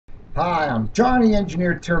Hi, I'm Johnny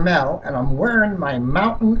Engineer Turmel, and I'm wearing my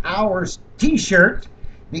Mountain Hours t-shirt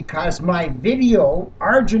because my video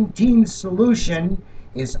Argentine solution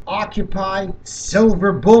is Occupy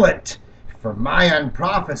Silver Bullet for Mayan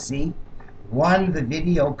Prophecy won the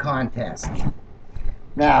video contest.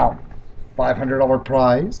 Now, $500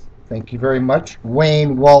 prize. Thank you very much,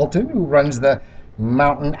 Wayne Walton, who runs the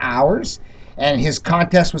Mountain Hours. And his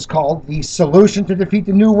contest was called The Solution to Defeat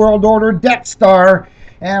the New World Order Death Star.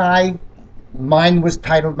 And mine was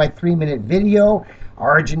titled, my 3-minute video,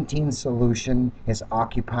 Argentine Solution is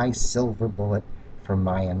Occupy Silver Bullet for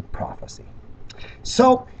Mayan Prophecy.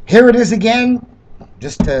 So here it is again,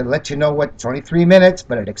 just to let you know it's only 3 minutes,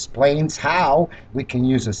 but it explains how we can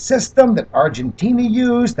use a system that Argentina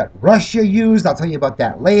used, that Russia used. I'll tell you about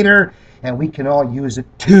that later, and we can all use it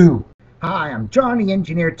too. Hi, I'm Johnny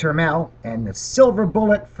Engineer Turmel, and the silver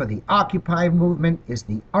bullet for the Occupy movement is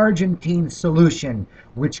the Argentine solution,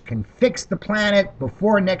 which can fix the planet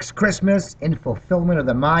before next Christmas in fulfillment of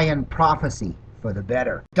the Mayan prophecy for the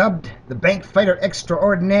better. Dubbed the bank fighter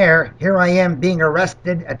extraordinaire, here I am being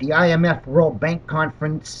arrested at the IMF World Bank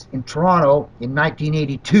Conference in Toronto in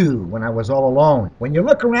 1982 when I was all alone. When you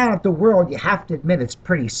look around at the world, you have to admit it's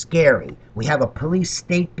pretty scary. We have a police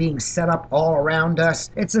state being set up all around us.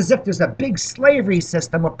 It's as if there's a big slavery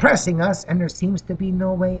system oppressing us and there seems to be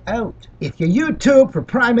no way out. If you YouTube for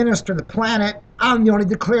Prime Minister of the planet, I'm the only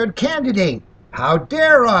declared candidate. How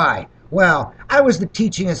dare I? Well, I was the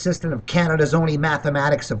teaching assistant of Canada's only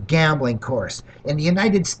mathematics of gambling course. In the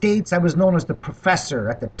United States, I was known as the professor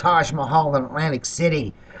at the Taj Mahal in Atlantic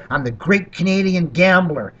City. I'm the great Canadian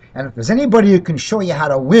gambler, and if there's anybody who can show you how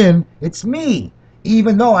to win, it's me,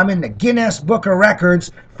 even though I'm in the Guinness Book of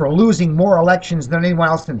Records for losing more elections than anyone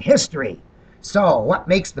else in history. So, what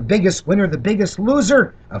makes the biggest winner the biggest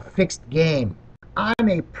loser? A fixed game. I'm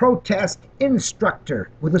a protest instructor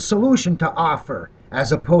with a solution to offer,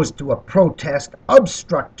 as opposed to a protest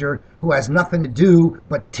obstructor who has nothing to do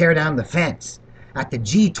but tear down the fence. At the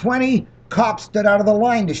G20, cops stood out of the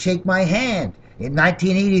line to shake my hand. In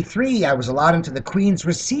 1983, I was allowed into the Queen's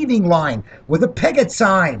receiving line with a picket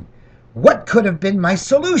sign. What could have been my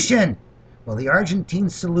solution? Well, the Argentine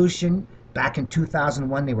solution, back in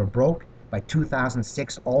 2001, they were broke. By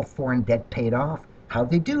 2006, all foreign debt paid off. How'd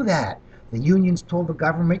they do that? The unions told the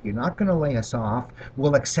government, you're not going to lay us off.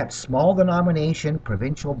 We'll accept small denomination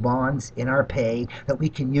provincial bonds in our pay that we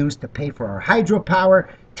can use to pay for our hydropower,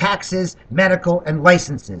 taxes, medical, and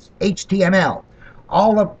licenses, HTML.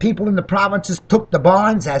 All the people in the provinces took the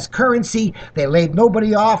bonds as currency. They laid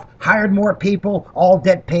nobody off, hired more people, all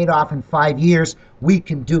debt paid off in 5 years. We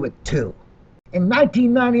can do it too. In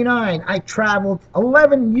 1999, I traveled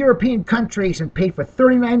 11 European countries and paid for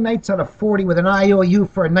 39 nights out of 40 with an IOU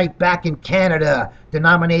for a night back in Canada,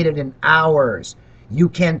 denominated in hours. You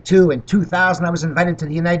can too. In 2000, I was invited to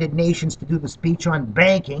the United Nations to do the speech on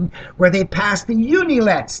banking, where they passed the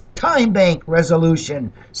UNILETS Time Bank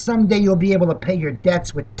resolution. Someday you'll be able to pay your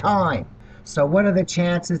debts with time. So what are the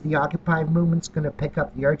chances the Occupy movement's going to pick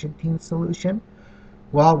up the Argentine solution?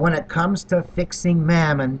 Well, when it comes to fixing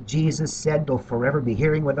mammon, Jesus said they'll forever be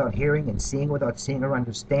hearing without hearing and seeing without seeing or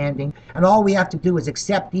understanding. And all we have to do is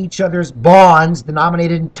accept each other's bonds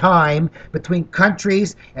denominated in time between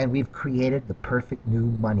countries, and we've created the perfect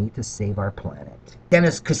new money to save our planet.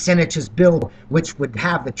 Dennis Kucinich's bill, which would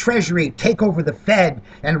have the Treasury take over the Fed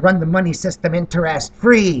and run the money system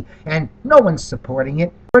interest-free, and no one's supporting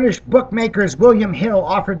it. British bookmakers William Hill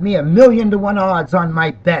offered me 1,000,000 to 1 odds on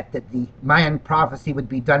my bet that the Mayan prophecy would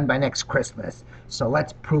be done by next Christmas. So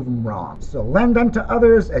let's prove them wrong. So lend unto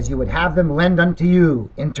others as you would have them lend unto you,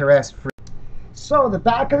 interest-free. So the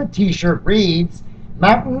back of the t-shirt reads,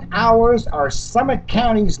 Mountain Hours are Summit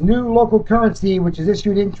County's new local currency, which is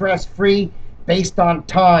issued interest-free based on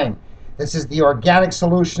time. This is the organic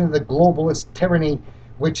solution to the globalist tyranny,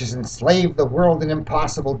 which has enslaved the world in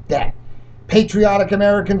impossible debt. Patriotic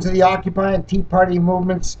Americans of the Occupy and Tea Party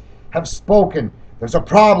movements have spoken. There's a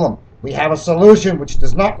problem. We have a solution which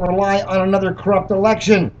does not rely on another corrupt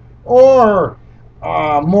election or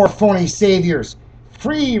more phony saviors.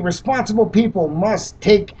 Free, responsible people must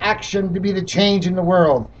take action to be the change in the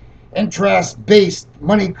world. Interest-based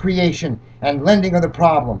money creation and lending are the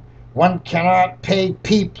problem. One cannot pay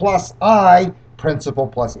P plus I, principal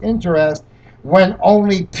plus interest, when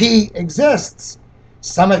only P exists.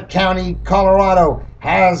 Summit County, Colorado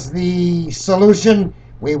has the solution.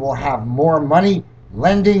 We will have more money,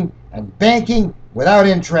 lending, and banking without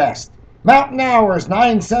interest. Mountain Hours,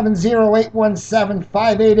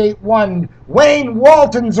 970-817-5881, Wayne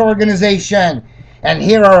Walton's organization. And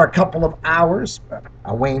here are a couple of hours,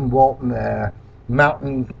 a Wayne Walton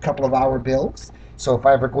Mountain couple of hour bills. So if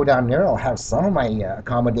I ever go down there, I'll have some of my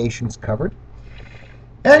accommodations covered.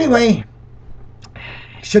 Anyway,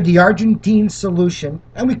 should the Argentine solution,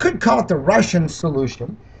 and we could call it the Russian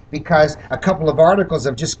solution, because a couple of articles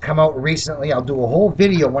have just come out recently. I'll do a whole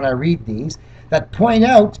video when I read these that point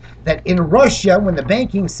out that in Russia, when the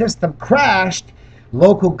banking system crashed,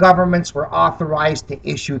 local governments were authorized to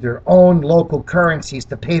issue their own local currencies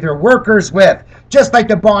to pay their workers with, just like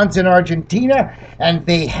the bonds in Argentina. And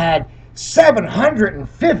they had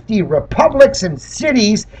 750 republics and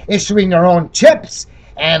cities issuing their own chips,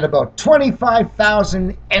 and about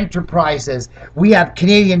 25,000 enterprises. We have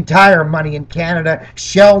Canadian Tire money in Canada,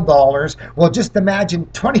 Shell dollars. Well, just imagine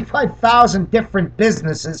 25,000 different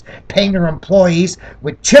businesses paying their employees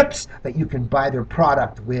with chips that you can buy their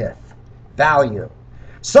product with. Value.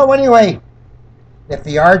 So anyway, if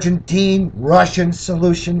the Argentine-Russian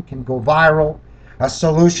solution can go viral, a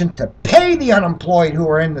solution to pay the unemployed who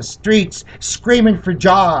are in the streets screaming for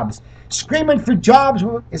jobs. Screaming for jobs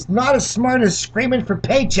is not as smart as screaming for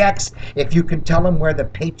paychecks if you can tell them where the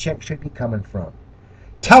paycheck should be coming from.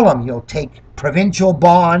 Tell them you'll take provincial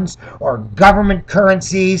bonds or government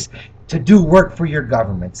currencies to do work for your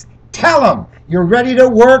governments. Tell them you're ready to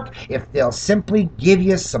work if they'll simply give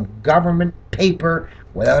you some government paper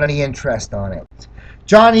without any interest on it.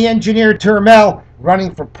 Johnny Engineer Turmel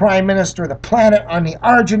running for Prime Minister of the planet on the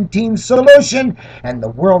Argentine solution, and the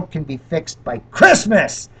world can be fixed by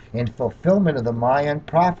Christmas in fulfillment of the Mayan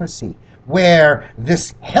prophecy, where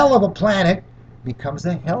this hell of a planet becomes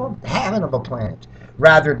the heaven of a planet,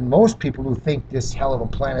 rather than most people who think this hell of a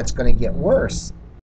planet's going to get worse.